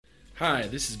Hi,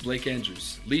 this is Blake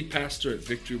Andrews, lead pastor at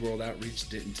Victory World Outreach,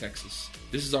 Denton, Texas.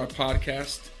 This is our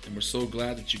podcast, and we're so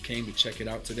glad that you came to check it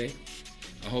out today.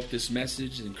 I hope this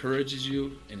message encourages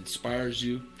you and inspires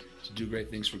you to do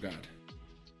great things for God.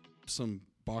 Some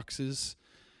boxes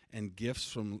and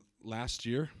gifts from last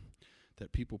year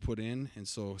that people put in, and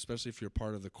so especially if you're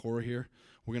part of the core here,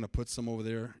 we're going to put some over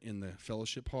there in the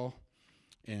fellowship hall,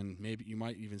 and maybe you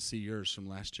might even see yours from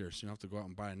last year, so you don't have to go out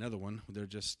and buy another one. They're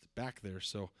just back there,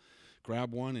 so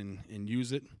grab one and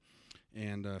use it,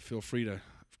 and feel free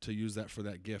to use that for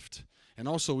that gift. And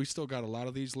also, we still got a lot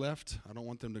of these left. I don't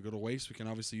want them to go to waste. We can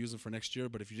obviously use them for next year,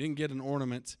 but if you didn't get an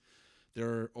ornament,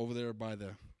 they're over there by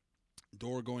the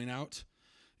door going out,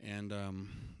 and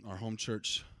our home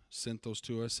church sent those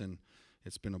to us, and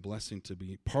it's been a blessing to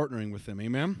be partnering with them.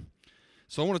 Amen?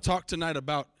 So I want to talk tonight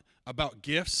about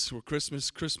gifts. We're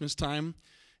Christmas time,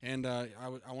 and I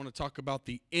want to talk about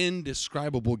the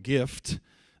indescribable gift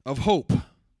of hope.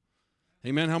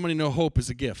 Amen. How many know hope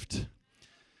is a gift?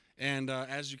 And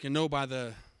as you can know by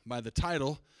the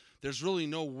title, there's really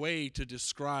no way to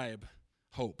describe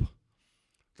hope.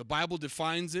 The Bible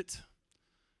defines it.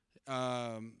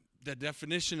 The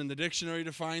definition in the dictionary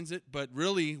defines it. But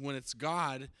really, when it's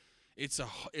God,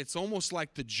 it's almost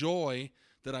like the joy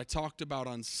that I talked about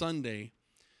on Sunday,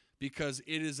 because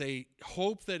it is a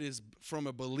hope that is from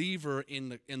a believer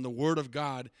in the Word of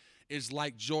God, is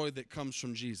like joy that comes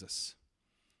from Jesus.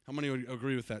 How many would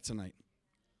agree with that tonight?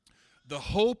 The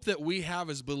hope that we have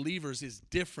as believers is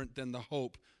different than the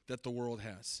hope that the world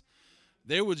has.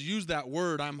 They would use that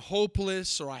word, I'm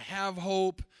hopeless, or I have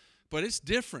hope, but it's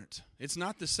different. It's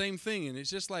not the same thing, and it's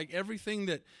just like everything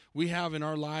that we have in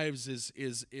our lives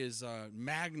is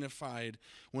magnified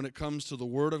when it comes to the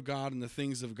Word of God and the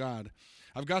things of God.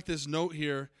 I've got this note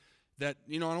here that,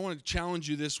 I want to challenge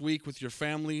you this week with your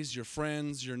families, your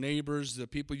friends, your neighbors, the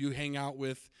people you hang out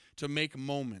with, to make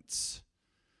moments.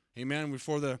 Amen.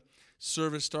 Before the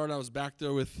service started, I was back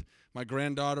there with my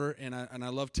granddaughter, and I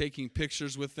love taking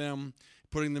pictures with them,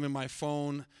 putting them in my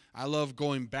phone. I love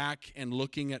going back and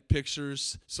looking at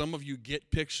pictures. Some of you get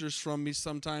pictures from me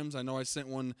sometimes. I know I sent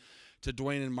one to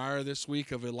Dwayne and Myra this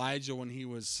week of Elijah when he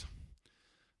was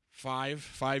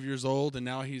 5 years old, and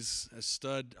now he's a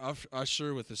stud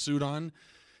usher with a suit on.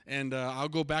 And I'll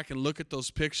go back and look at those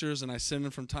pictures, and I send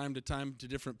them from time to time to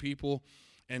different people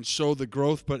and show the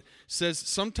growth. But it says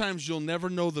sometimes you'll never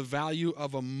know the value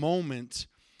of a moment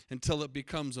until it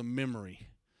becomes a memory.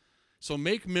 So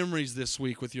make memories this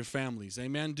week with your families.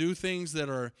 Amen. Do things that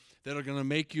are going to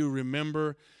make you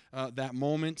remember that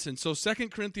moment. And so 2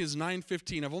 Corinthians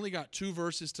 9:15. I've only got 2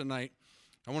 verses tonight.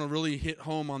 I want to really hit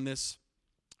home on this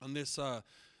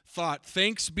thought.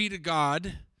 Thanks be to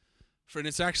God, and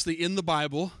it's actually in the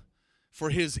Bible, for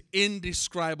his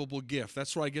indescribable gift.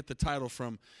 That's where I get the title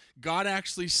from. God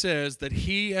actually says that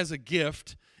he as a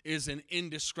gift is an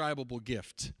indescribable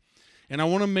gift. And I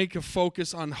want to make a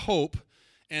focus on hope,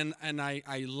 and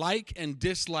I like and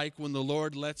dislike when the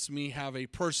Lord lets me have a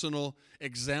personal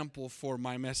example for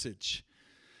my message.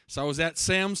 So I was at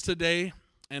Sam's today,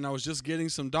 and I was just getting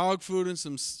some dog food and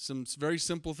some very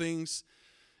simple things.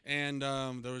 And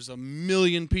there was 1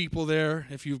 million people there.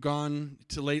 If you've gone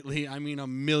to lately, I mean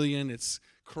 1 million. It's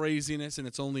craziness, and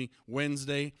it's only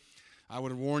Wednesday. I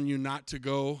would warn you not to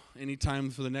go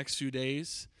anytime for the next few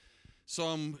days. So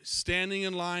I'm standing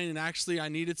in line, and actually I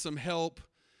needed some help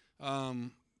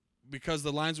because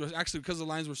the lines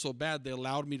were so bad, they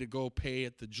allowed me to go pay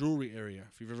at the jewelry area.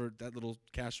 If you've ever, that little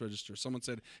cash register. Someone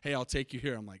said, hey, I'll take you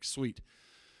here. I'm like, sweet.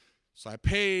 So I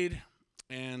paid.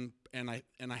 And I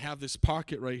have this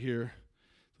pocket right here,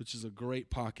 which is a great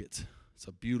pocket. It's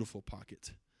a beautiful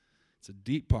pocket. It's a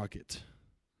deep pocket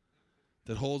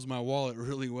that holds my wallet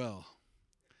really well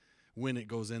when it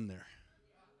goes in there.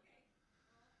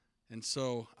 And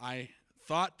so I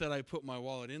thought that I put my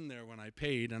wallet in there when I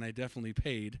paid, and I definitely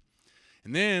paid.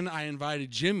 And then I invited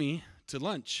Jimmy to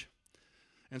lunch.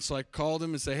 And so I called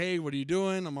him and said, hey, what are you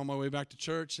doing? I'm on my way back to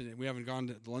church, and we haven't gone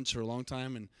to lunch for a long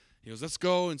time. And he goes, let's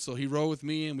go. And so he rode with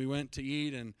me, and we went to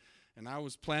eat, and I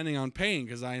was planning on paying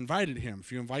because I invited him.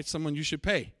 If you invite someone, you should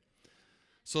pay.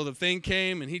 So the thing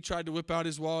came, and he tried to whip out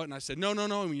his wallet, and I said, no, and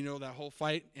that whole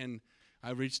fight. And I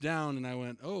reached down, and I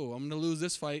went, oh, I'm going to lose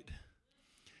this fight.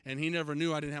 And he never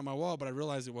knew I didn't have my wallet, but I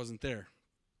realized it wasn't there.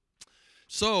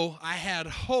 So I had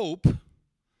hope,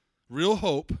 real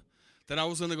hope, that I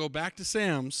was going to go back to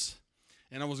Sam's,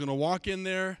 and I was going to walk in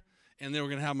there, and they were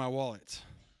going to have my wallet.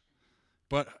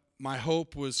 But my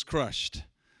hope was crushed.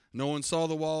 No one saw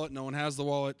the wallet. No one has the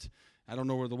wallet. I don't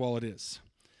know where the wallet is.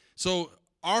 So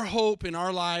our hope in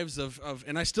our lives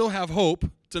and I still have hope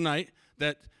tonight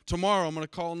that tomorrow I'm going to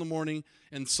call in the morning,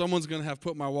 and someone's going to have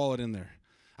put my wallet in there.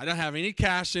 I don't have any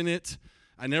cash in it.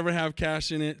 I never have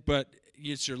cash in it, but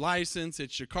it's your license,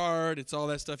 it's your card, it's all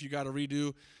that stuff you got to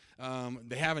redo.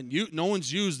 No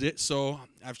one's used it, so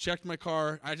I've checked my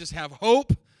car. I just have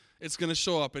hope it's going to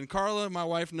show up. And Carla, my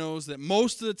wife, knows that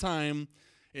most of the time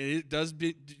it does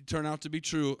turn out to be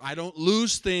true. I don't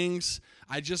lose things.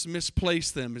 I just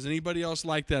misplace them. Is anybody else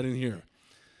like that in here?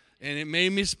 And it may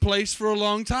misplace for a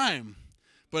long time,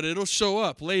 but it'll show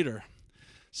up later.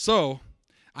 So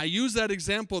I use that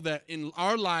example that in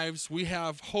our lives we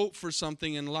have hope for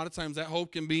something, and a lot of times that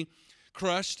hope can be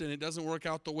crushed and it doesn't work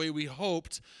out the way we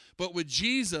hoped. But with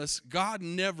Jesus, God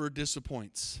never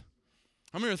disappoints.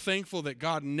 I'm very thankful that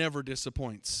God never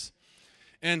disappoints.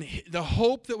 And the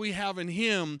hope that we have in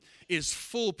him is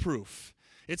foolproof.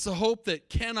 It's a hope that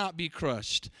cannot be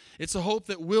crushed. It's a hope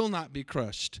that will not be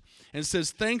crushed. And it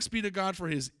says, thanks be to God for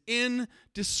his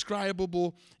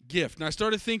indescribable gift. Now I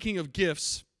started thinking of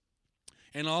gifts,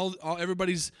 and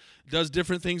everybody's does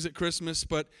different things at Christmas,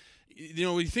 but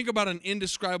when you think about an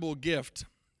indescribable gift,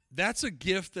 that's a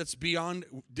gift that's beyond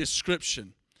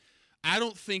description. I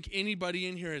don't think anybody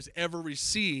in here has ever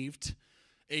received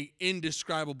an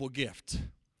indescribable gift.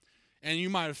 And you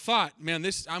might have thought, man,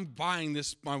 I'm buying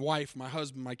this, my wife, my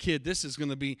husband, my kid, this is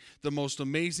going to be the most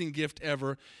amazing gift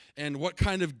ever. And what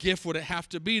kind of gift would it have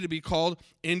to be called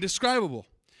indescribable?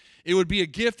 It would be a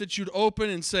gift that you'd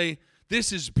open and say,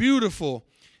 this is beautiful.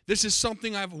 This is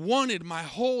something I've wanted my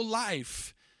whole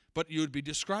life. But you would be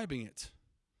describing it.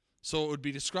 So it would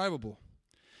be describable.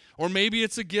 Or maybe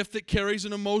it's a gift that carries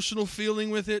an emotional feeling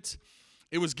with it.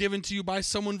 It was given to you by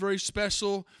someone very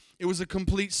special. It was a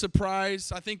complete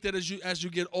surprise. I think that as you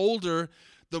get older,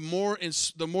 the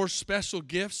more special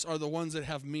gifts are the ones that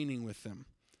have meaning with them.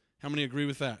 How many agree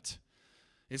with that?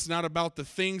 It's not about the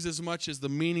things as much as the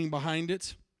meaning behind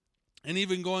it. And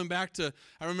even going back to,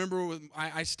 I remember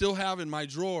I still have in my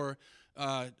drawer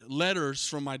letters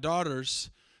from my daughters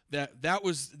that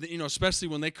was, especially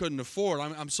when they couldn't afford.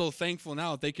 I'm so thankful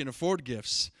now that they can afford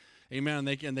gifts. Amen.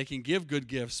 They can give good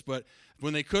gifts. But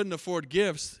when they couldn't afford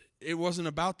gifts, it wasn't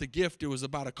about the gift. It was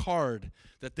about a card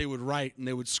that they would write, and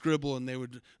they would scribble, and they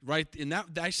would write. And that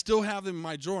I still have them in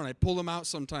my drawer, and I pull them out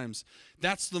sometimes.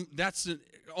 That's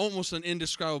almost an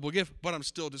indescribable gift, but I'm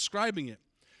still describing it.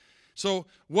 So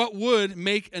what would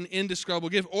make an indescribable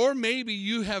gift? Or maybe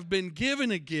you have been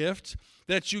given a gift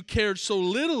that you cared so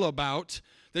little about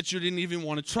that you didn't even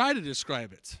want to try to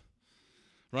describe it,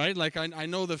 right? Like I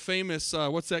know the famous,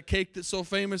 what's that cake that's so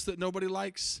famous that nobody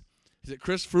likes? Is it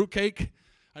Chris fruit cake?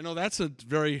 I know that's a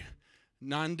very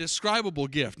non-describable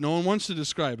gift. No one wants to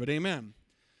describe it, amen.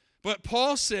 But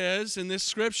Paul says in this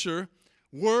scripture,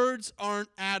 words aren't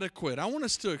adequate. I want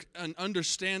us to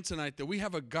understand tonight that we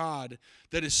have a God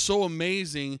that is so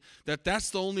amazing that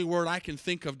that's the only word I can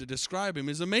think of to describe him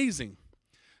is amazing.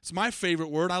 It's my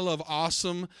favorite word. I love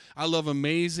awesome. I love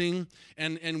amazing.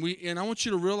 And I want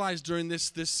you to realize during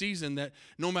this season that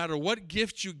no matter what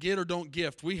gift you get or don't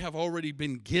gift, we have already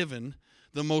been given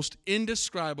the most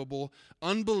indescribable,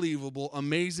 unbelievable,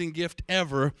 amazing gift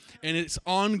ever. And it's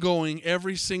ongoing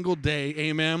every single day.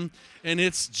 Amen. And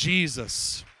it's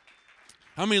Jesus.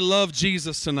 How many love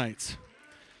Jesus tonight?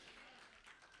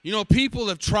 People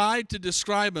have tried to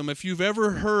describe him. If you've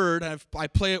ever heard, I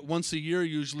play it once a year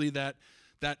usually, that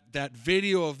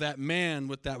video of that man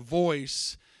with that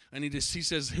voice, and he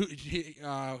says,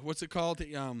 what's it called?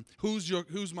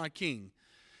 Who's my king?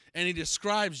 And he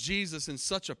describes Jesus in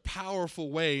such a powerful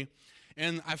way.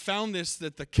 And I found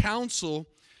that the council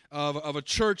of a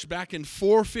church back in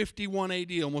 451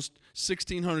 AD, almost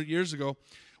 1,600 years ago,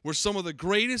 were some of the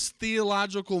greatest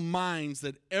theological minds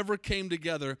that ever came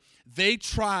together. They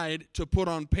tried to put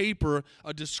on paper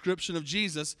a description of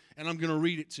Jesus, and I'm going to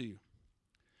read it to you.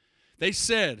 They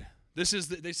said, this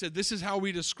is how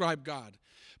we describe God.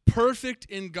 Perfect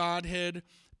in Godhead,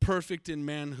 perfect in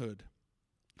manhood.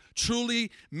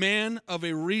 Truly man of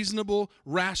a reasonable,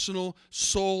 rational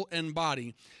soul and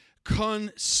body.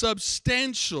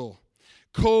 Consubstantial,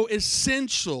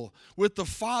 co-essential with the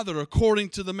Father according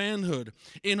to the manhood.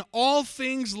 In all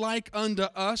things like unto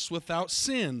us without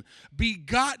sin.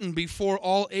 Begotten before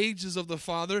all ages of the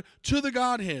Father to the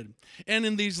Godhead. And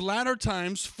in these latter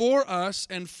times for us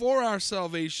and for our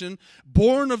salvation,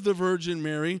 born of the Virgin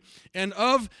Mary and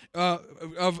of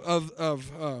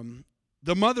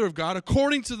the mother of God,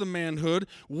 according to the manhood,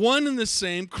 one and the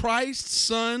same, Christ,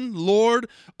 Son, Lord,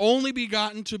 only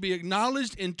begotten, to be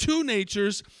acknowledged in two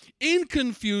natures,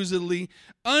 inconfusedly,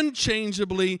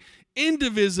 unchangeably,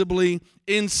 indivisibly,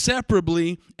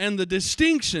 inseparably, and the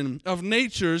distinction of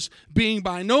natures being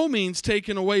by no means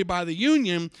taken away by the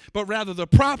union, but rather the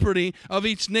property of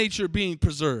each nature being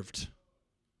preserved.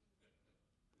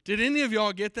 Did any of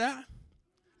y'all get that?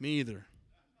 Me either.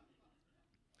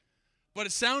 But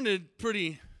it sounded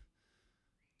pretty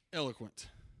eloquent.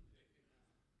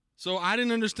 So I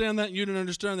didn't understand that, you didn't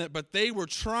understand that, but they were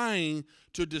trying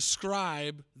to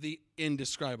describe the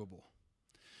indescribable.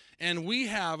 And we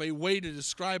have a way to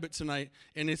describe it tonight,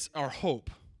 and it's our hope.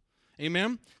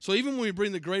 Amen? So even when we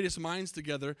bring the greatest minds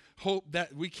together, hope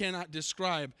that we cannot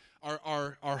describe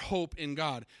our hope in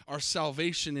God, our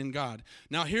salvation in God.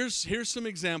 Now here's some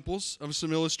examples of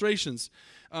some illustrations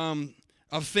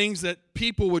of things that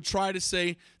people would try to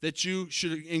say that you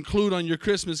should include on your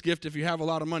Christmas gift if you have a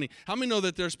lot of money. How many know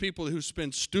that there's people who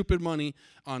spend stupid money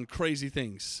on crazy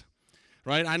things?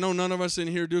 Right? I know none of us in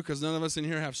here do, because none of us in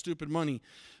here have stupid money.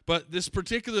 But this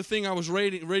particular thing I was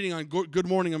reading on Good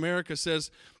Morning America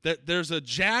says that there's a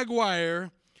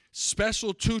Jaguar,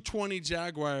 special 220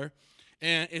 Jaguar,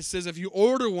 and it says if you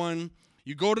order one,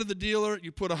 you go to the dealer,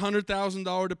 you put a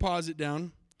 $100,000 deposit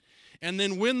down, and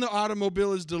then when the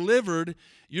automobile is delivered,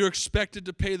 you're expected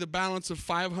to pay the balance of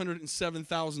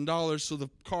 $507,000, so the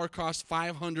car costs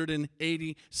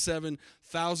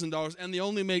 $587,000, and they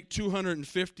only make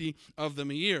 250 of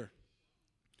them a year.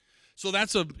 So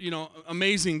that's a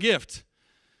amazing gift.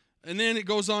 And then it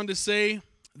goes on to say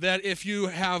that if you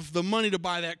have the money to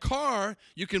buy that car,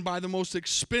 you can buy the most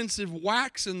expensive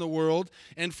wax in the world,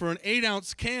 and for an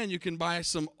 8-ounce can, you can buy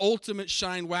some Ultimate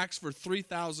Shine wax for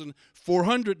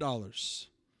 $3,400.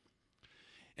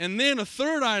 And then a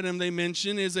third item they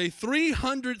mention is a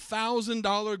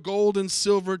 $300,000 gold and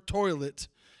silver toilet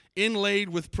inlaid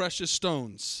with precious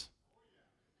stones.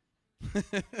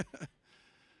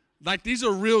 Like, these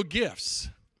are real gifts.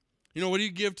 You know, what do you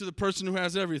give to the person who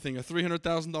has everything? A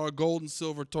 $300,000 gold and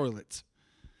silver toilet.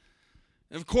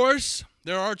 And of course,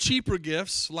 there are cheaper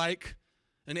gifts like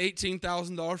an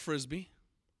 $18,000 Frisbee,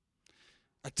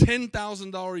 a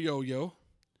 $10,000 yo-yo,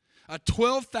 a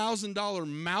 $12,000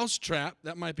 mousetrap,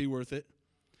 that might be worth it,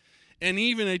 and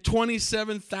even a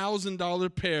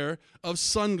 $27,000 pair of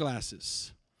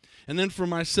sunglasses. And then for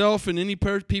myself and any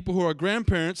people who are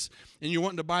grandparents and you're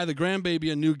wanting to buy the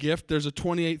grandbaby a new gift, there's a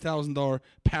 $28,000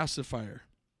 pacifier.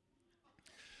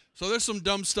 So there's some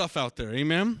dumb stuff out there,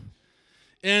 amen?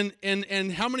 And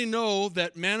how many know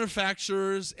that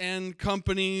manufacturers and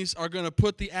companies are going to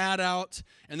put the ad out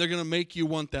and they're going to make you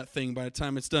want that thing by the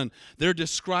time it's done? They're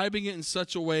describing it in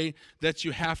such a way that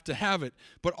you have to have it.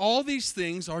 But all these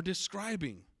things are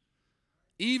describing.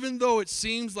 Even though it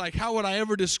seems like, how would I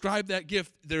ever describe that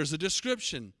gift? There's a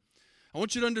description. I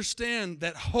want you to understand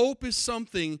that hope is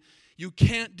something you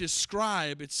can't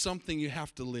describe. It's something you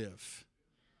have to live.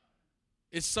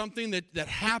 It's something that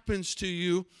happens to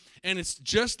you, and it's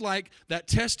just like that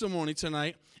testimony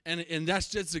tonight, and that's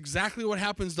just exactly what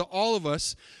happens to all of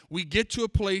us. We get to a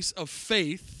place of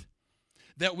faith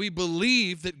that we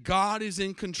believe that God is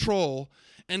in control,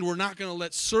 and we're not going to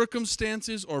let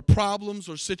circumstances or problems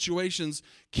or situations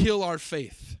kill our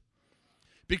faith.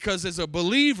 Because as a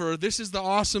believer, this is the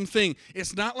awesome thing.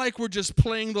 It's not like we're just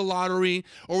playing the lottery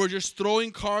or we're just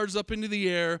throwing cards up into the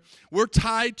air. We're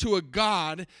tied to a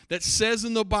God that says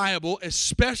in the Bible,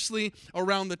 especially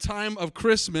around the time of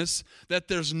Christmas, that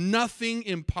there's nothing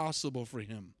impossible for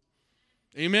him.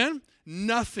 Amen?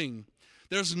 Nothing.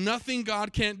 There's nothing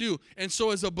God can't do. And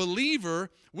so as a believer,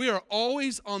 we are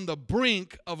always on the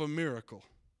brink of a miracle.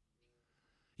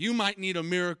 You might need a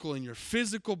miracle in your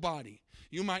physical body.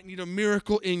 You might need a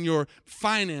miracle in your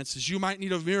finances. You might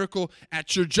need a miracle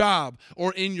at your job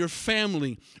or in your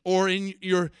family or in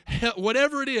your health.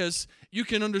 Whatever it is, you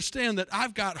can understand that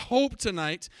I've got hope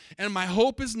tonight, and my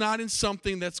hope is not in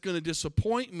something that's going to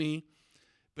disappoint me,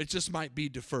 but it just might be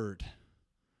deferred.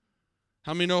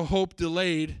 How many know hope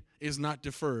delayed is not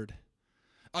deferred?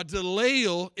 A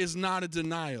delayal is not a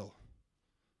denial.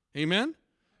 Amen?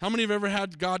 How many have ever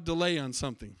had God delay on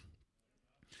something?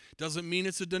 Doesn't mean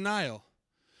it's a denial.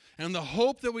 And the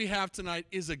hope that we have tonight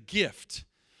is a gift.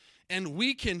 And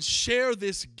we can share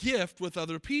this gift with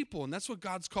other people. And that's what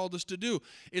God's called us to do,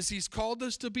 is he's called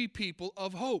us to be people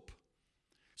of hope.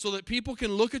 So that people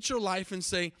can look at your life and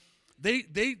say,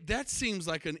 that seems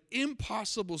like an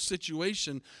impossible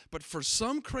situation, but for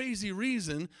some crazy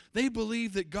reason, they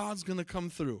believe that God's going to come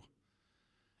through.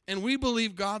 And we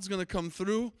believe God's going to come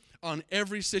through on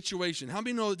every situation. How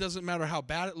many know it doesn't matter how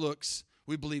bad it looks,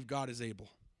 we believe God is able?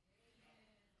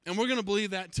 And we're going to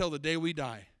believe that until the day we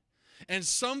die. And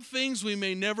some things we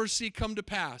may never see come to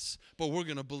pass, but we're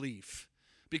going to believe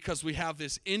because we have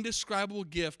this indescribable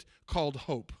gift called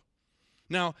hope.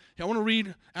 Now, I want to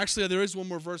read, actually there is one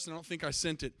more verse, and I don't think I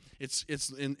sent it. It's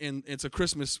a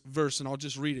Christmas verse, and I'll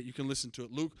just read it. You can listen to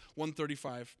it. Luke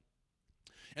 1:35.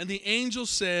 And the angel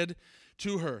said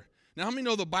to her. Now, how many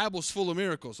know the Bible's full of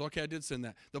miracles? Okay, I did send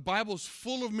that. The Bible's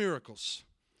full of miracles.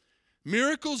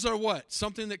 Miracles are what?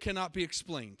 Something that cannot be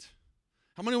explained.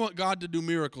 How many want God to do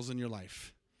miracles in your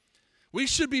life? We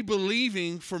should be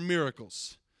believing for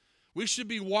miracles. We should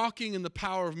be walking in the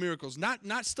power of miracles.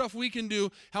 Not stuff we can do.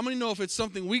 How many know if it's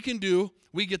something we can do,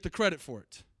 we get the credit for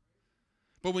it?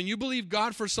 But when you believe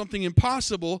God for something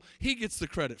impossible, He gets the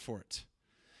credit for it.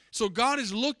 So God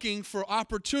is looking for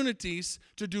opportunities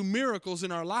to do miracles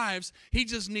in our lives. He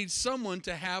just needs someone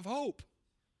to have hope.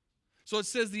 So it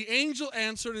says, the angel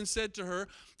answered and said to her,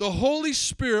 the Holy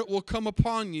Spirit will come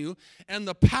upon you, and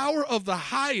the power of the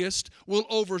highest will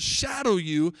overshadow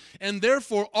you, and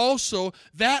therefore also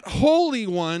that Holy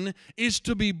One is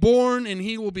to be born, and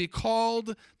he will be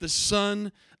called the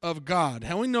Son of God.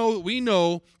 How we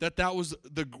know that was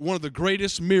one of the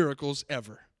greatest miracles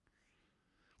ever.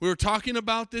 We were talking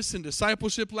about this in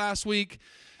discipleship last week.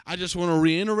 I just want to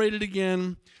reiterate it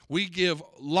again. We give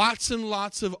lots and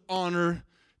lots of honor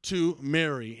to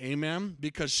Mary, amen,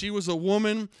 because she was a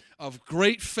woman of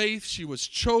great faith. She was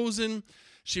chosen.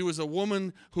 She was a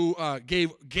woman who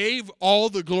gave all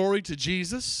the glory to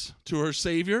Jesus, to her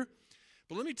Savior.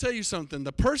 But let me tell you something.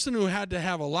 The person who had to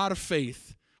have a lot of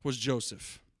faith was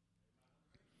Joseph.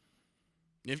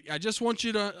 I just want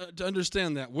you to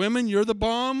understand that. Women, you're the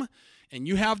bomb, and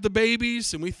you have the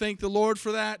babies, and we thank the Lord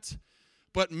for that.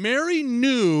 But Mary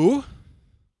knew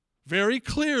very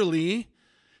clearly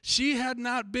she had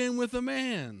not been with a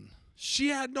man. She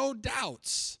had no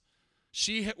doubts.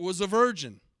 She was a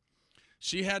virgin.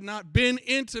 She had not been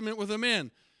intimate with a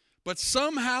man. But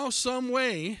somehow, some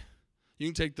way, you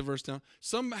can take the verse down.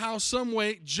 Somehow, some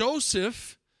way,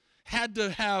 Joseph had to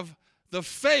have the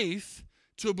faith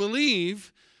to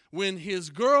believe when his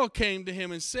girl came to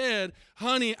him and said,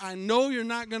 honey, I know you're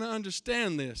not going to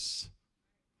understand this,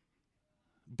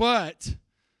 but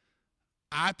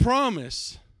I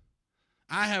promise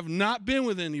I have not been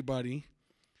with anybody,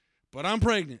 but I'm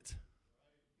pregnant.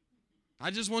 I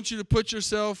just want you to put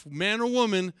yourself, man or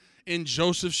woman, in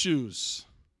Joseph's shoes.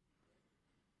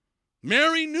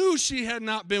 Mary knew she had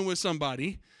not been with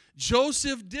somebody.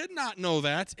 Joseph did not know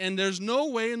that, and there's no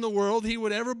way in the world he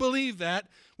would ever believe that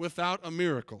without a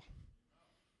miracle.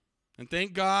 And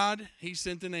thank God he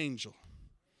sent an angel,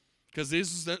 because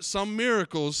some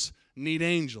miracles need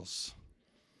angels.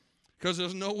 Because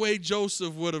there's no way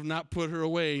Joseph would have not put her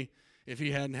away if he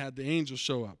hadn't had the angel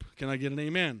show up. Can I get an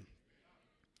amen?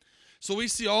 So we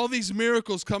see all these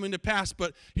miracles coming to pass,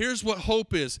 but here's what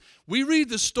hope is. We read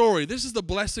the story. This is the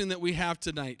blessing that we have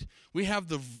tonight. We have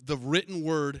the written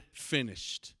word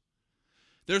finished.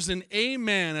 There's an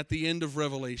amen at the end of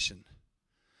Revelation.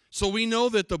 So we know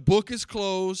that the book is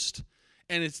closed,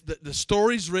 and it's the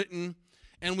story's written,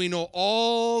 and we know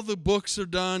all the books are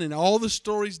done and all the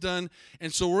stories done,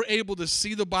 and so we're able to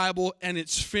see the Bible and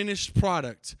its finished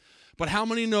product. But how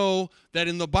many know that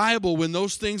in the Bible, when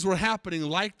those things were happening,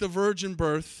 like the virgin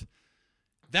birth,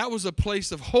 that was a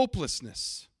place of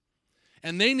hopelessness.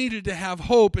 And they needed to have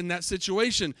hope in that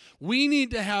situation. We need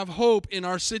to have hope in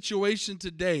our situation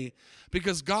today,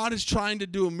 because God is trying to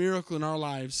do a miracle in our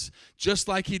lives, just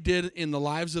like he did in the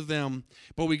lives of them.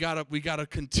 But we gotta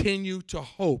continue to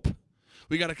hope.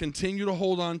 We got to continue to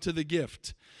hold on to the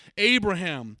gift.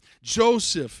 Abraham,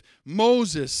 Joseph,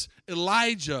 Moses,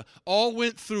 Elijah all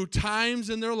went through times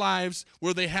in their lives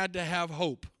where they had to have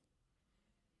hope.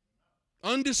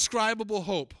 Undescribable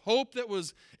hope. Hope that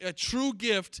was a true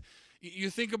gift. You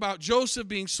think about Joseph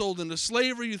being sold into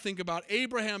slavery. You think about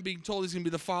Abraham being told he's going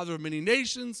to be the father of many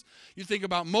nations. You think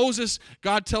about Moses,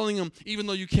 God telling him, even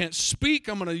though you can't speak,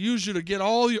 I'm going to use you to get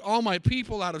all my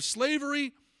people out of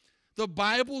slavery. The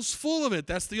Bible's full of it.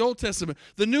 That's the Old Testament.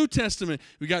 The New Testament,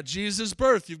 we got Jesus'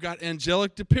 birth. You've got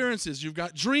angelic appearances. You've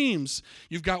got dreams.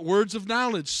 You've got words of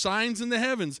knowledge, signs in the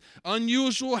heavens,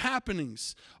 unusual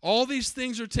happenings. All these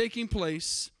things are taking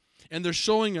place, and they're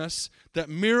showing us that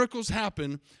miracles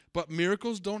happen, but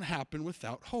miracles don't happen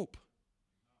without hope.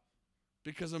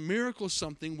 Because a miracle is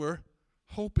something we're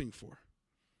hoping for.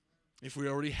 If we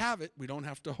already have it, we don't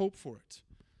have to hope for it.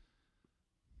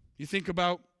 You think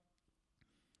about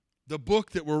the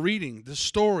book that we're reading, the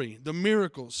story, the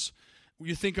miracles.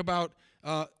 You think about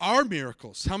our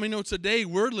miracles. How many know today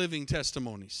we're living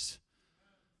testimonies?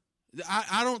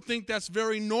 I don't think that's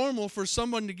very normal for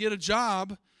someone to get a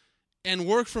job and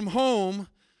work from home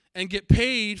and get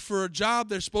paid for a job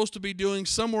they're supposed to be doing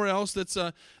somewhere else that's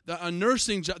a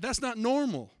nursing job. That's not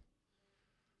normal.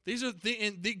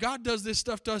 God does this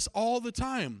stuff to us all the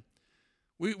time.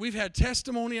 We've had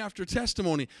testimony after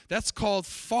testimony. That's called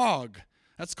fog.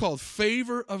 That's called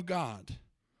favor of God.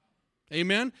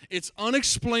 Amen? It's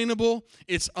unexplainable,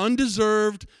 it's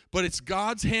undeserved, but it's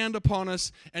God's hand upon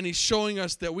us, and He's showing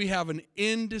us that we have an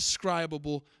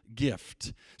indescribable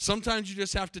gift. Sometimes you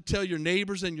just have to tell your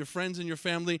neighbors and your friends and your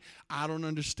family, I don't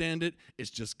understand it, it's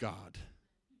just God.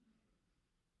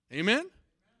 Amen?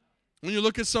 When you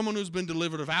look at someone who's been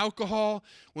delivered of alcohol,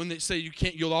 when they say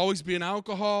you'll always be an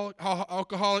alcoholic,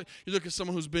 you look at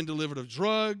someone who's been delivered of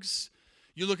drugs,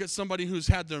 you look at somebody who's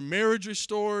had their marriage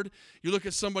restored. You look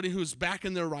at somebody who's back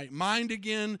in their right mind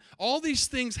again. All these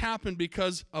things happen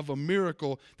because of a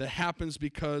miracle that happens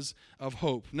because of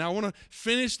hope. Now, I want to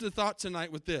finish the thought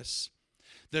tonight with this.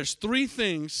 There's three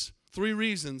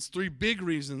big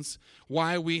reasons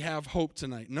why we have hope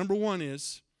tonight. Number one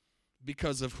is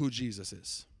because of who Jesus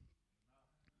is.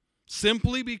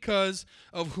 Simply because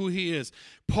of who He is.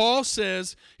 Paul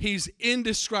says He's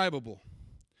indescribable.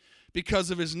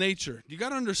 Because of His nature. You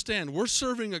got to understand, we're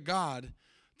serving a God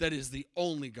that is the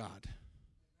only God.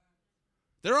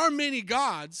 There are many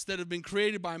gods that have been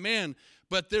created by man,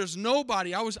 but there's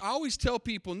nobody. I always tell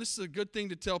people, and this is a good thing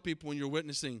to tell people when you're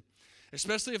witnessing,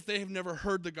 especially if they have never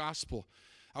heard the gospel.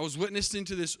 I was witnessing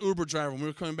to this Uber driver when we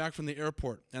were coming back from the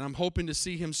airport, and I'm hoping to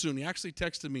see him soon. He actually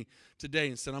texted me today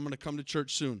and said, I'm going to come to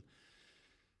church soon.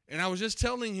 And I was just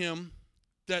telling him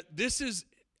that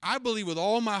I believe with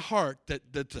all my heart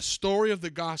that the story of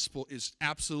the gospel is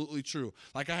absolutely true.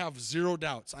 Like, I have zero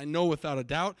doubts. I know without a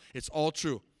doubt it's all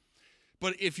true.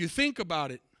 But if you think about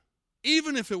it,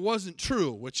 even if it wasn't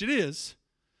true, which it is,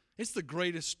 it's the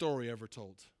greatest story ever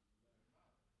told.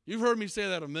 You've heard me say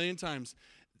that a million times.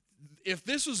 If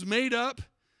this was made up,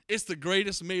 it's the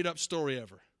greatest made up story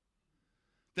ever.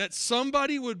 That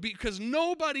somebody would be, because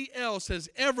nobody else has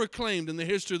ever claimed in the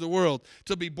history of the world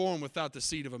to be born without the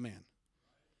seed of a man.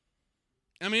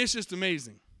 I mean, it's just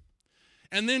amazing.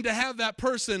 And then to have that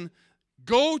person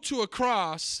go to a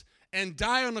cross and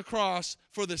die on the cross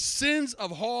for the sins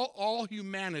of all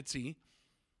humanity,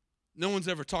 no one's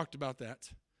ever talked about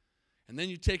that. And then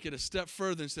you take it a step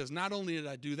further and says, not only did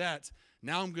I do that,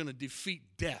 now I'm going to defeat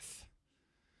death.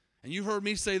 And you heard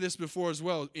me say this before as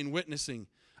well in witnessing.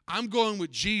 I'm going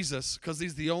with Jesus because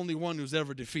He's the only one who's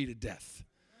ever defeated death.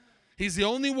 He's the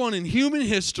only one in human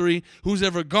history who's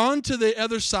ever gone to the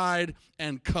other side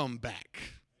and come back.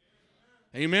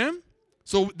 Amen?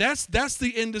 So that's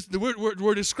the end.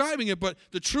 We're describing it, but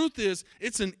the truth is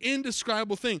it's an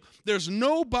indescribable thing. There's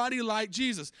nobody like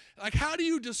Jesus. Like, how do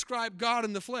you describe God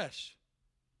in the flesh?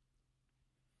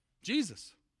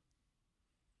 Jesus.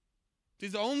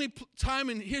 It's the only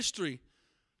time in history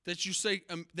that you say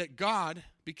that God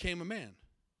became a man.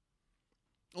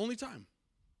 Only time.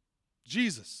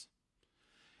 Jesus.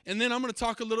 And then I'm going to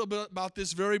talk a little bit about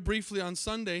this very briefly on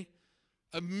Sunday.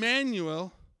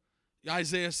 Emmanuel,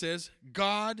 Isaiah says,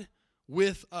 God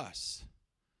with us.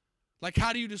 Like,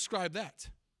 how do you describe that?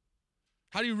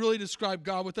 How do you really describe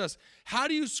God with us? How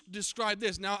do you describe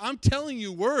this? Now, I'm telling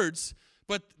you words,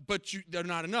 but they're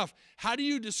not enough. How do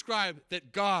you describe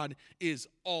that God is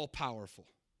all-powerful?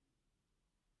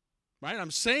 Right?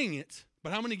 I'm saying it,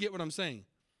 but how many get what I'm saying?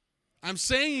 I'm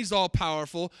saying He's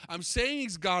all-powerful. I'm saying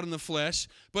He's God in the flesh,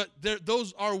 but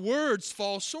our words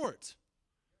fall short.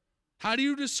 How do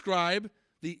you describe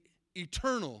the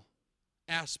eternal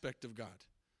aspect of God?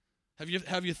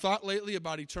 Have you thought lately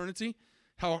about eternity?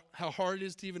 How hard it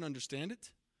is to even understand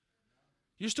it?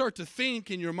 You start to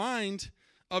think in your mind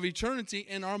of eternity,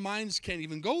 and our minds can't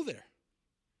even go there.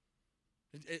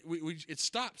 It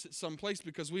stops at some place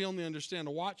because we only understand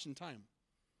a watch and time.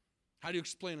 How do you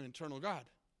explain an eternal God?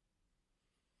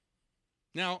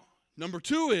 Now, number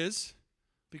two is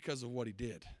because of what He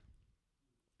did.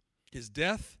 His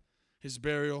death, His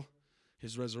burial,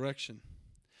 His resurrection.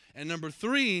 And number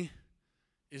three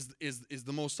is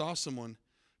the most awesome one,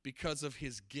 because of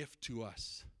His gift to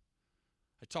us.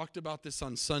 I talked about this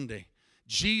on Sunday.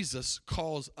 Jesus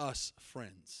calls us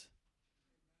friends.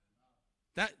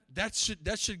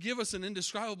 That should give us an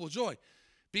indescribable joy,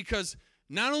 because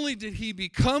not only did He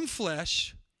become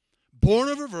flesh, born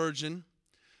of a virgin,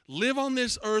 live on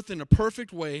this earth in a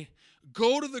perfect way,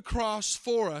 go to the cross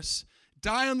for us,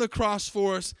 die on the cross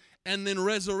for us, and then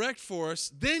resurrect for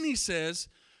us. Then He says,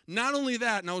 not only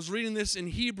that, and I was reading this in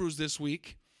Hebrews this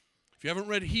week. If you haven't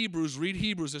read Hebrews, read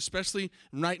Hebrews, especially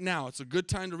right now. It's a good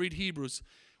time to read Hebrews.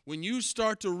 When you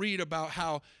start to read about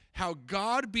how how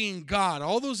God being God,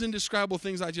 all those indescribable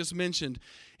things I just mentioned,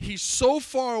 he's so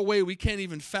far away we can't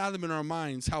even fathom in our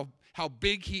minds how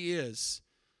big he is,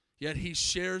 yet he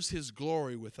shares his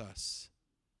glory with us.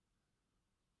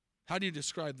 How do you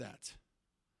describe that?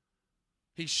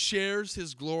 He shares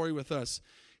his glory with us.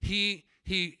 He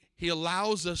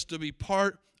allows us to be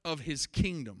part of his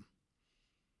kingdom.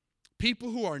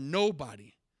 People who are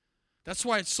nobody. That's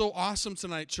why it's so awesome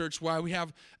tonight, church, why we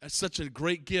have such a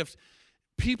great gift.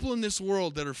 People in this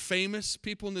world that are famous,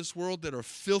 people in this world that are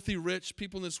filthy rich,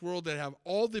 people in this world that have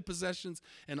all the possessions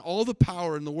and all the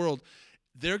power in the world,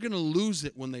 they're going to lose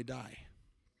it when they die.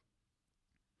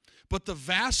 But the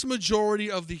vast majority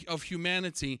of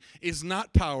humanity is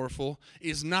not powerful,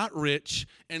 is not rich,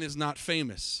 and is not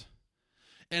famous.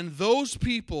 And those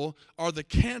people are the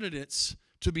candidates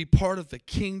to be part of the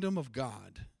kingdom of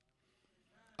God.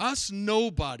 Us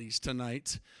nobodies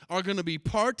tonight are going to be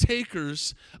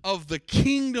partakers of the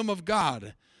kingdom of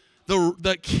God,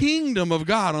 the kingdom of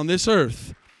God on this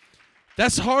earth.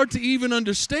 That's hard to even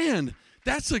understand.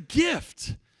 That's a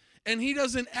gift. And he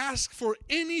doesn't ask for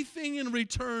anything in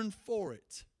return for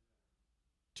it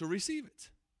to receive it.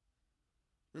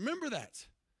 Remember that.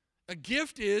 A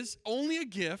gift is only a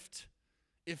gift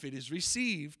if it is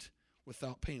received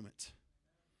without payment.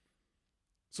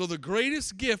 So the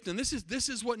greatest gift, and this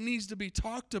is what needs to be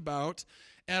talked about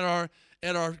at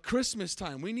our Christmas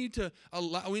time. We need,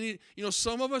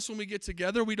 some of us when we get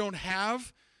together, we don't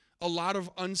have a lot of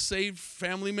unsaved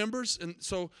family members, and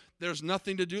so there's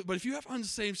nothing to do. But if you have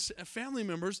unsaved family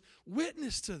members,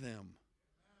 witness to them.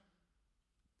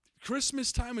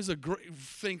 Christmas time is a great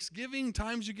Thanksgiving,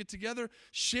 times you get together,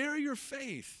 share your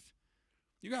faith.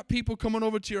 You got people coming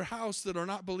over to your house that are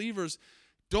not believers.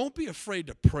 Don't be afraid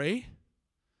to pray.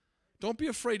 Don't be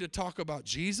afraid to talk about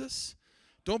Jesus.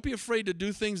 Don't be afraid to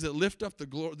do things that lift up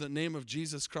the name of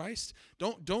Jesus Christ.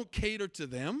 Don't cater to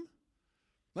them.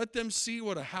 Let them see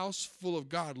what a house full of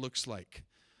God looks like.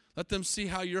 Let them see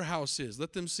how your house is.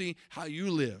 Let them see how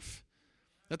you live.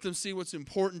 Let them see what's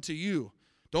important to you.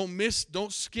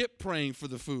 Don't skip praying for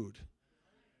the food.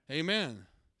 Amen.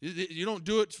 You don't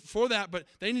do it for that, but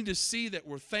they need to see that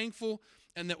we're thankful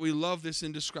and that we love this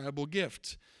indescribable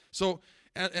gift. So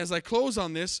as I close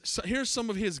on this, here's some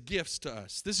of his gifts to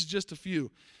us. This is just a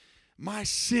few. My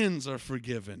sins are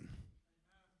forgiven.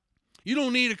 You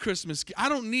don't need a Christmas gift. I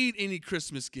don't need any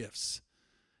Christmas gifts.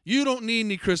 You don't need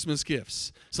any Christmas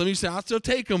gifts. Some of you say, I'll still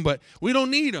take them, but we don't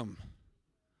need them.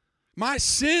 My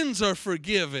sins are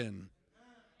forgiven.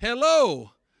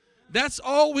 Hello. That's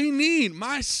all we need.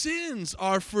 My sins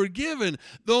are forgiven.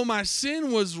 Though my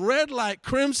sin was red like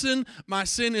crimson, my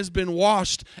sin has been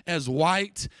washed as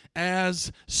white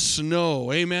as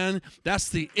snow. Amen. That's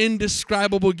the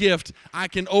indescribable gift I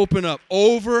can open up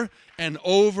over and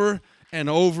over and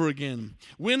over again.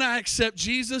 When I accept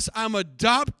Jesus, I'm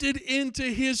adopted into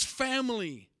his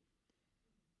family.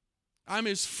 I'm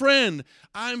his friend.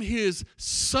 I'm his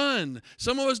son.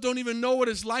 Some of us don't even know what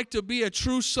it's like to be a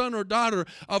true son or daughter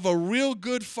of a real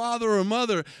good father or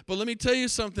mother. But let me tell you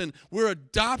something. We're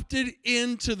adopted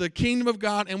into the kingdom of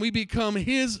God, and we become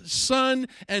his son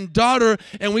and daughter,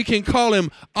 and we can call him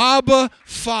Abba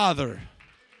Father.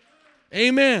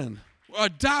 Amen.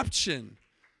 Adoption.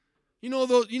 You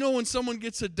know when someone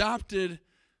gets adopted,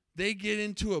 they get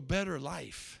into a better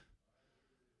life.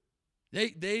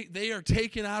 They are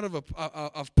taken out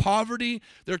of poverty.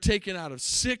 They're taken out of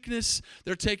sickness.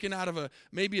 They're taken out of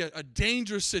maybe a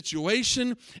dangerous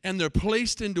situation, and they're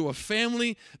placed into a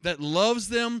family that loves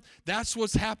them. That's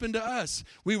what's happened to us.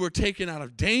 We were taken out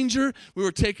of danger. We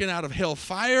were taken out of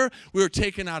hellfire. We were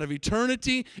taken out of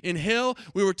eternity in hell.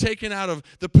 We were taken out of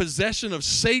the possession of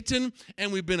Satan,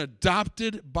 and we've been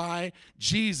adopted by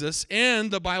Jesus.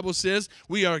 And the Bible says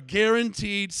we are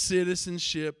guaranteed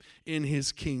citizenship in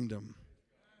his kingdom.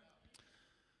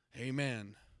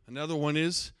 Amen. Another one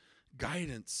is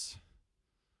guidance.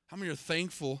 How many are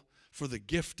thankful for the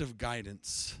gift of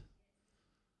guidance?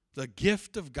 The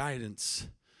gift of guidance.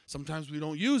 Sometimes we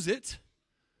don't use it,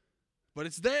 but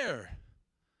it's there.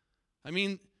 I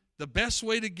mean, the best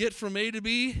way to get from A to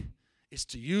B is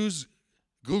to use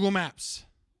Google Maps.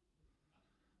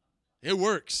 It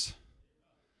works.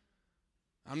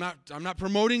 I'm not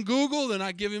promoting Google. They're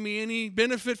not giving me any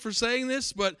benefit for saying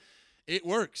this, but it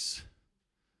works.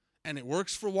 And it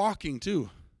works for walking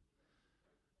too.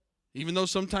 Even though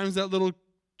sometimes that little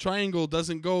triangle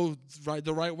doesn't go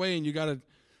the right way and you got to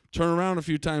turn around a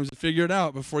few times to figure it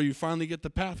out before you finally get the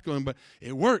path going. But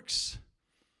it works.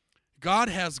 God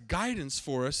has guidance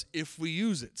for us if we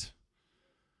use it.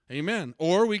 Amen.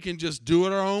 Or we can just do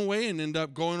it our own way and end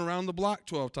up going around the block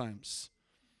 12 times.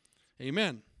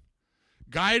 Amen.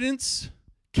 Guidance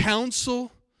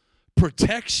counsel,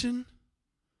 protection.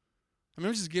 I mean,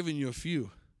 I'm just giving you a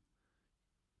few.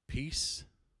 Peace.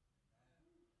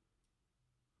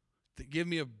 Give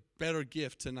me a better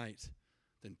gift tonight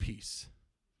than peace.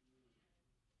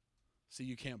 See,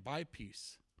 you can't buy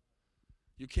peace.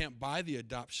 You can't buy the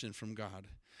adoption from God.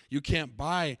 You can't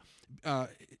buy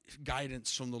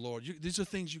guidance from the Lord. These are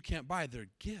things you can't buy. They're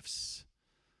gifts.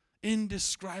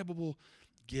 Indescribable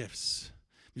gifts.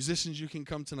 Musicians, you can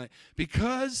come tonight.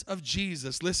 Because of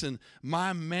Jesus, listen,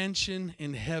 my mansion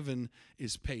in heaven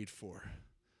is paid for.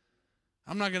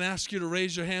 I'm not going to ask you to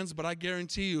raise your hands, but I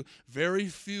guarantee you very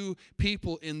few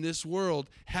people in this world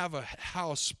have a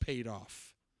house paid off.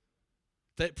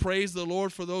 That praise the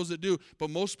Lord for those that do, but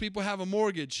most people have a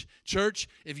mortgage. Church,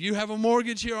 if you have a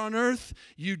mortgage here on earth,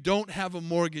 you don't have a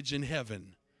mortgage in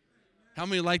heaven. How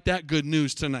many like that good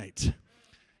news tonight?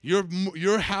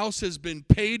 Your house has been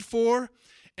paid for,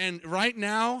 and right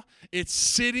now it's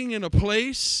sitting in a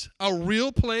place, a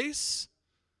real place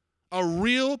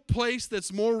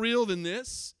that's more real than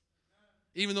this,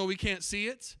 even though we can't see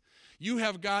it. You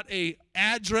have got an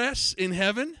address in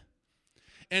heaven,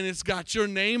 and it's got your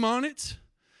name on it,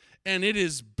 and it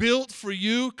is built for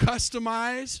you,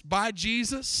 customized by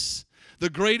Jesus, the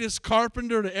greatest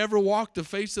carpenter to ever walk the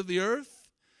face of the earth.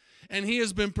 And he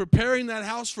has been preparing that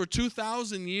house for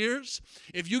 2,000 years.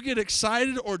 If you get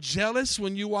excited or jealous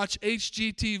when you watch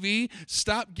HGTV,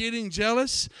 stop getting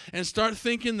jealous and start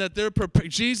thinking that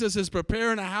Jesus is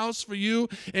preparing a house for you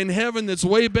in heaven that's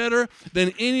way better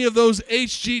than any of those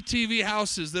HGTV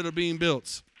houses that are being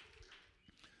built.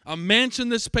 A mansion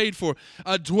that's paid for,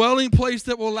 a dwelling place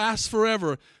that will last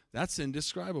forever. That's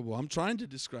indescribable. I'm trying to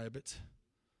describe it.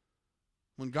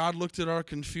 When God looked at our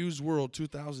confused world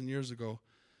 2,000 years ago,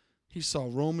 he saw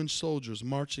Roman soldiers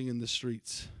marching in the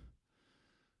streets.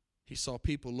 He saw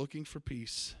people looking for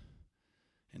peace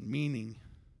and meaning.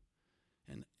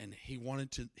 And he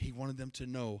wanted them to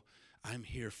know, I'm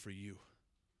here for you.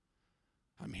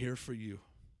 I'm here for you.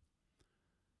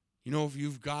 You know, if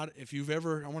you've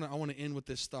ever, I want to end with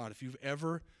this thought. If you've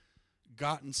ever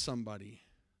gotten somebody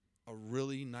a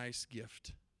really nice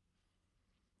gift,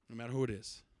 no matter who it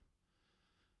is,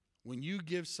 when you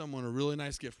give someone a really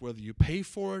nice gift, whether you pay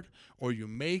for it or you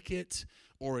make it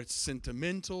or it's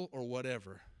sentimental or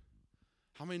whatever,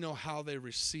 how many know how they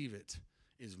receive it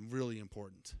is really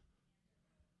important?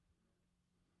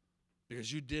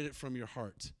 Because you did it from your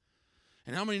heart.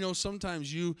 And how many know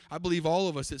sometimes I believe all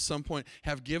of us at some point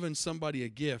have given somebody a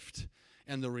gift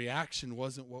and the reaction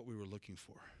wasn't what we were looking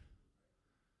for.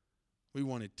 We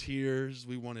wanted tears.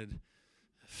 We wanted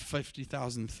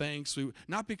 50,000 thanks.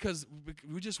 Not because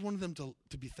we just wanted them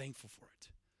to be thankful for it.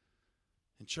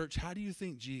 And church, how do you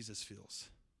think Jesus feels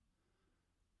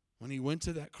when he went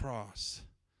to that cross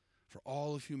for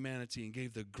all of humanity and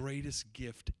gave the greatest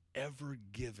gift ever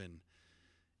given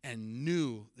and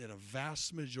knew that a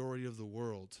vast majority of the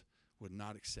world would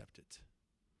not accept it?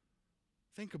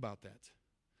 Think about that.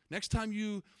 Next time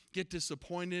you get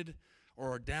disappointed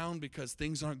or are down because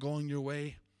things aren't going your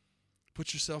way,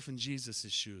 put yourself in Jesus'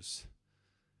 shoes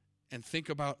and think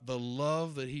about the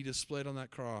love that he displayed on that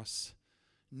cross,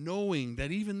 knowing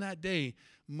that even that day,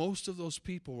 most of those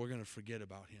people were going to forget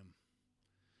about him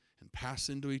and pass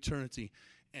into eternity.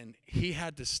 And he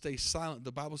had to stay silent.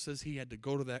 The Bible says he had to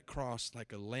go to that cross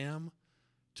like a lamb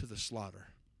to the slaughter.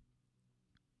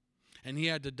 And he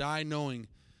had to die knowing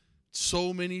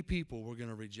so many people were going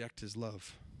to reject his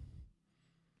love.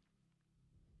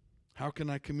 How can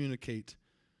I communicate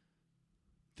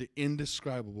the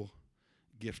indescribable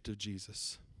gift of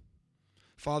Jesus?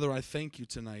 Father, I thank you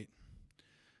tonight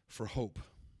for hope.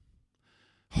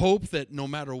 Hope that no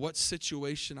matter what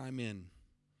situation I'm in,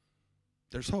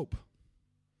 there's hope.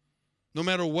 No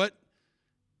matter what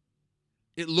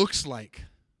it looks like,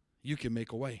 you can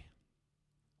make a way.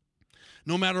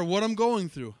 No matter what I'm going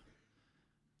through,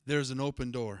 there's an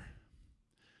open door.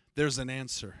 There's an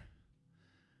answer.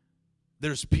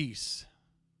 There's peace.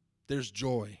 There's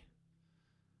joy.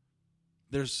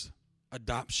 There's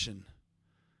adoption.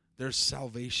 There's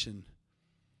salvation.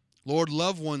 Lord,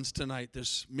 loved ones tonight,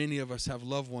 there's many of us have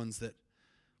loved ones that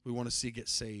we want to see get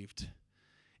saved.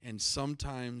 And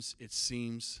sometimes it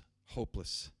seems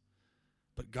hopeless.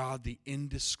 But God, the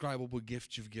indescribable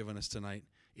gift you've given us tonight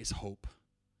is hope.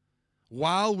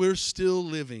 While we're still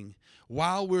living,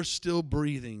 while we're still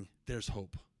breathing, there's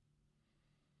hope.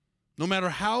 No matter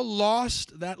how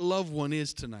lost that loved one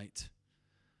is tonight,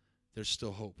 there's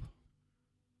still hope.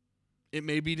 It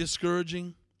may be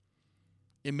discouraging.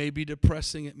 It may be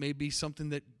depressing. It may be something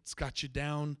that's got you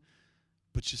down.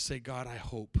 But you say, God, I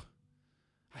hope.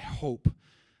 I hope.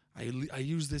 I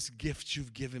use this gift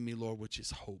you've given me, Lord, which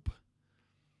is hope.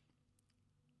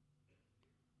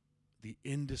 the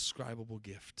indescribable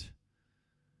gift.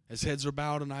 As heads are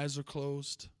bowed and eyes are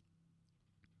closed,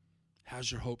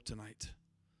 how's your hope tonight?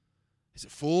 Is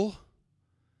it full?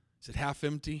 Is it half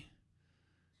empty?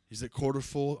 Is it quarter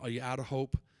full? Are you out of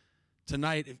hope?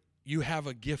 Tonight, if you have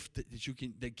a gift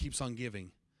that keeps on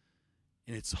giving,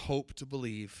 and it's hope to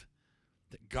believe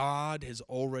that God has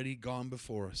already gone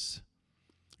before us.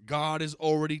 God is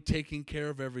already taking care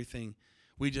of everything.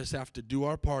 We just have to do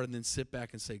our part and then sit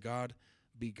back and say, God,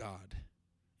 be God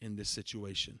in this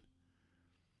situation.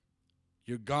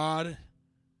 You're God,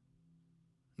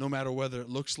 no matter whether it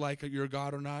looks like you're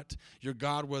God or not. You're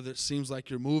God whether it seems like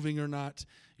you're moving or not.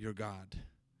 You're God.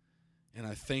 And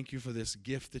I thank you for this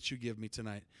gift that you give me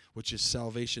tonight, which is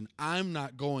salvation. I'm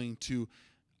not going to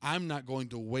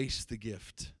waste the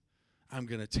gift. I'm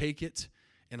going to take it,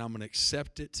 and I'm going to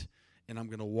accept it, and I'm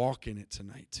going to walk in it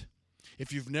tonight.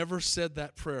 If you've never said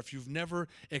that prayer, if you've never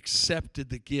accepted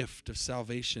the gift of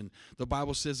salvation, the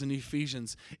Bible says in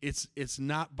Ephesians, it's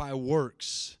not by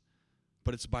works,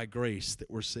 but it's by grace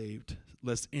that we're saved,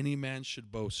 lest any man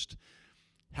should boast.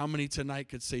 How many tonight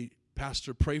could say,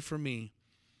 Pastor, pray for me.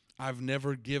 I've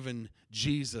never given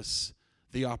Jesus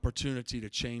the opportunity to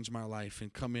change my life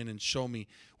and come in and show me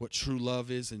what true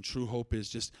love is and true hope is.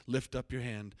 Just lift up your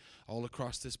hand all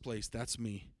across this place. That's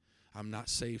me. I'm not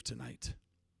saved tonight.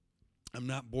 I'm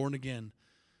not born again.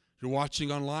 You're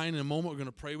watching online. In a moment, we're going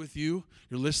to pray with you.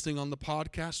 You're listening on the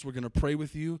podcast. We're going to pray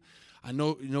with you. I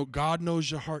know, God knows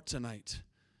your heart tonight.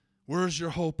 Where's your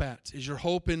hope at? Is your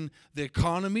hope in the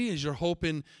economy? Is your hope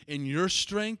in your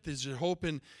strength? Is your hope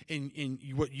in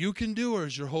what you can do? Or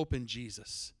is your hope in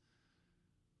Jesus?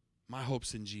 My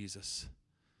hope's in Jesus.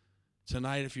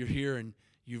 Tonight, if you're here and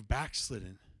you've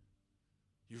backslidden,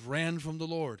 you've ran from the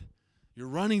Lord, you're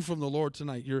running from the Lord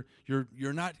tonight.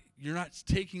 You're not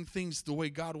taking things the way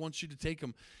God wants you to take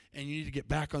them, and you need to get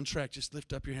back on track. Just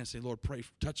lift up your hand and say, Lord,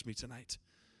 touch me tonight.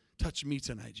 Touch me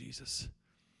tonight, Jesus.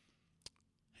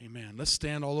 Amen. Let's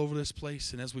stand all over this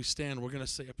place, and as we stand, we're going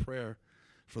to say a prayer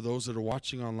for those that are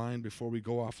watching online before we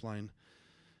go offline.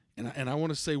 And I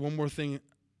want to say one more thing.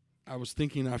 I was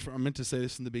thinking, I meant to say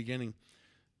this in the beginning,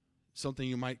 something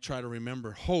you might try to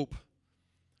remember. HOPE,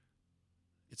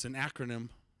 it's an acronym.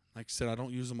 Like I said, I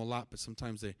don't use them a lot, but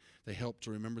sometimes they help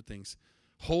to remember things.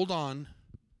 Hold on,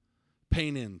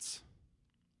 pain ends.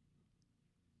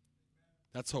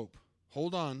 That's hope.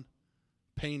 Hold on,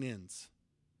 pain ends.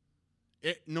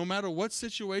 No matter what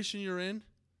situation you're in,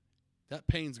 that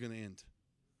pain's going to end.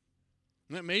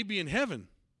 And that may be in heaven.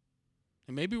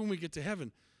 And maybe when we get to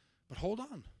heaven. But hold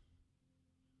on.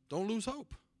 Don't lose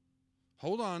hope.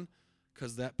 Hold on,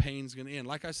 because that pain's going to end.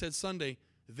 Like I said Sunday,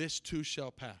 this too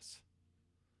shall pass.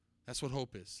 That's what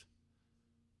hope is.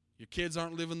 Your kids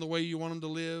aren't living the way you want them to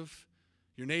live.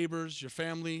 Your neighbors, your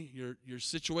family, your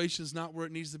situation's not where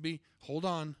it needs to be. Hold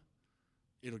on.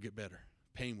 It'll get better.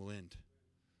 Pain will end.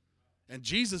 And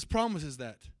Jesus promises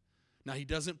that. Now, he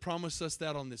doesn't promise us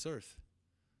that on this earth.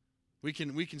 We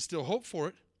can still hope for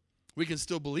it. We can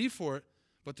still believe for it.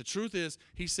 But the truth is,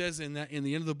 he says in the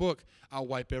end of the book, I'll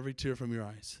wipe every tear from your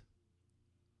eyes.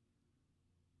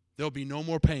 There'll be no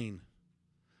more pain.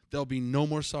 There'll be no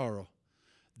more sorrow.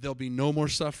 There'll be no more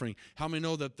suffering. How many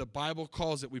know that the Bible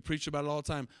calls it, we preach about it all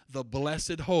the time, the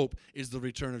blessed hope is the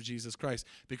return of Jesus Christ.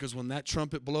 Because when that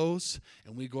trumpet blows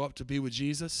and we go up to be with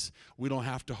Jesus, we don't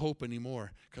have to hope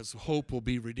anymore, because hope will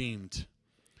be redeemed.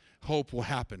 Hope will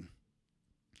happen.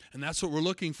 And that's what we're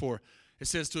looking for. It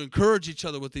says to encourage each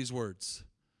other with these words.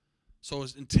 So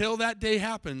until that day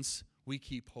happens, we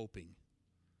keep hoping.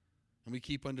 And we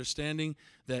keep understanding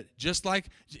that just like,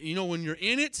 when you're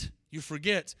in it, you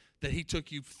forget that he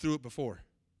took you through it before.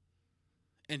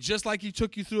 And just like he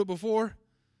took you through it before,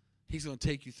 he's going to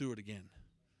take you through it again.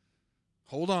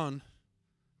 Hold on.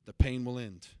 The pain will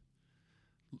end.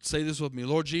 Say this with me.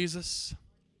 Lord Jesus,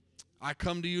 I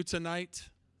come to you tonight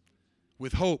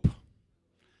with hope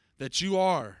that you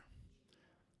are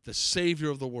the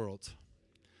Savior of the world,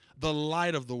 the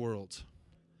light of the world,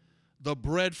 the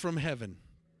bread from heaven.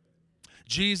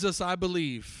 Jesus, I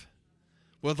believe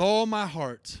with all my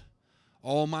heart,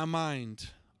 all my mind,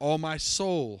 all my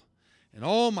soul, and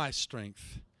all my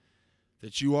strength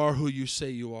that you are who you say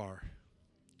you are.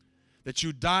 That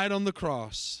you died on the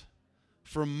cross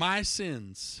for my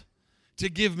sins to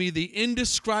give me the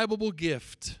indescribable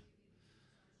gift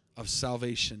of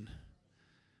salvation.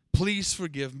 Please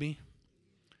forgive me.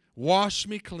 Wash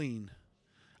me clean.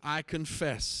 I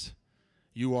confess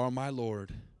you are my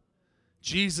Lord.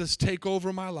 Jesus, take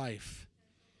over my life.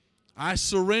 I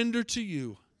surrender to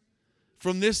you.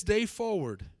 From this day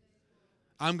forward,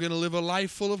 I'm going to live a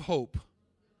life full of hope.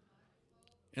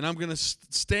 And I'm going to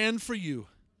stand for you.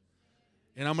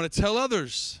 And I'm going to tell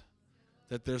others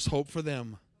that there's hope for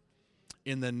them.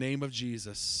 In the name of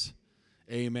Jesus.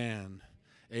 Amen.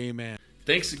 Amen.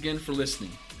 Thanks again for listening.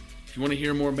 If you want to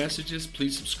hear more messages,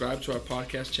 please subscribe to our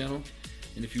podcast channel.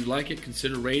 And if you like it,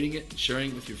 consider rating it and sharing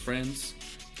it with your friends.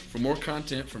 For more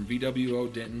content from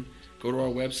VWO Denton, go to our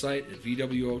website at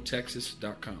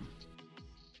vwotexas.com.